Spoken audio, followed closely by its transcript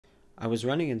I was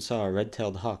running and saw a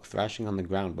red-tailed hawk thrashing on the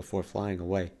ground before flying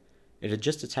away. It had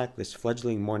just attacked this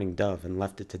fledgling mourning dove and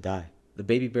left it to die. The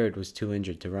baby bird was too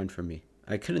injured to run from me.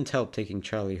 I couldn't help taking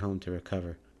Charlie home to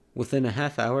recover. Within a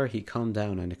half hour, he calmed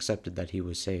down and accepted that he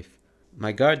was safe.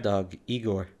 My guard dog,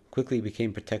 Igor, quickly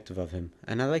became protective of him,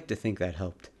 and I like to think that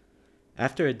helped.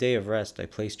 After a day of rest, I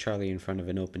placed Charlie in front of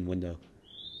an open window.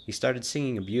 He started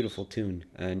singing a beautiful tune,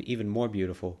 and even more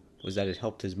beautiful was that it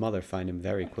helped his mother find him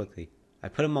very quickly. I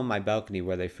put him on my balcony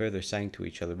where they further sang to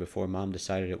each other before Mom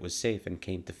decided it was safe and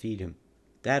came to feed him.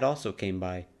 Dad also came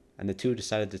by, and the two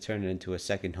decided to turn it into a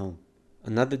second home.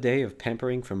 Another day of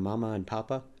pampering from Mama and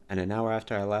Papa, and an hour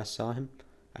after I last saw him,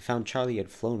 I found Charlie had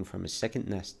flown from his second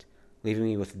nest, leaving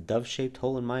me with a dove-shaped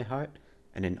hole in my heart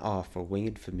and an awe for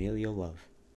winged familial love.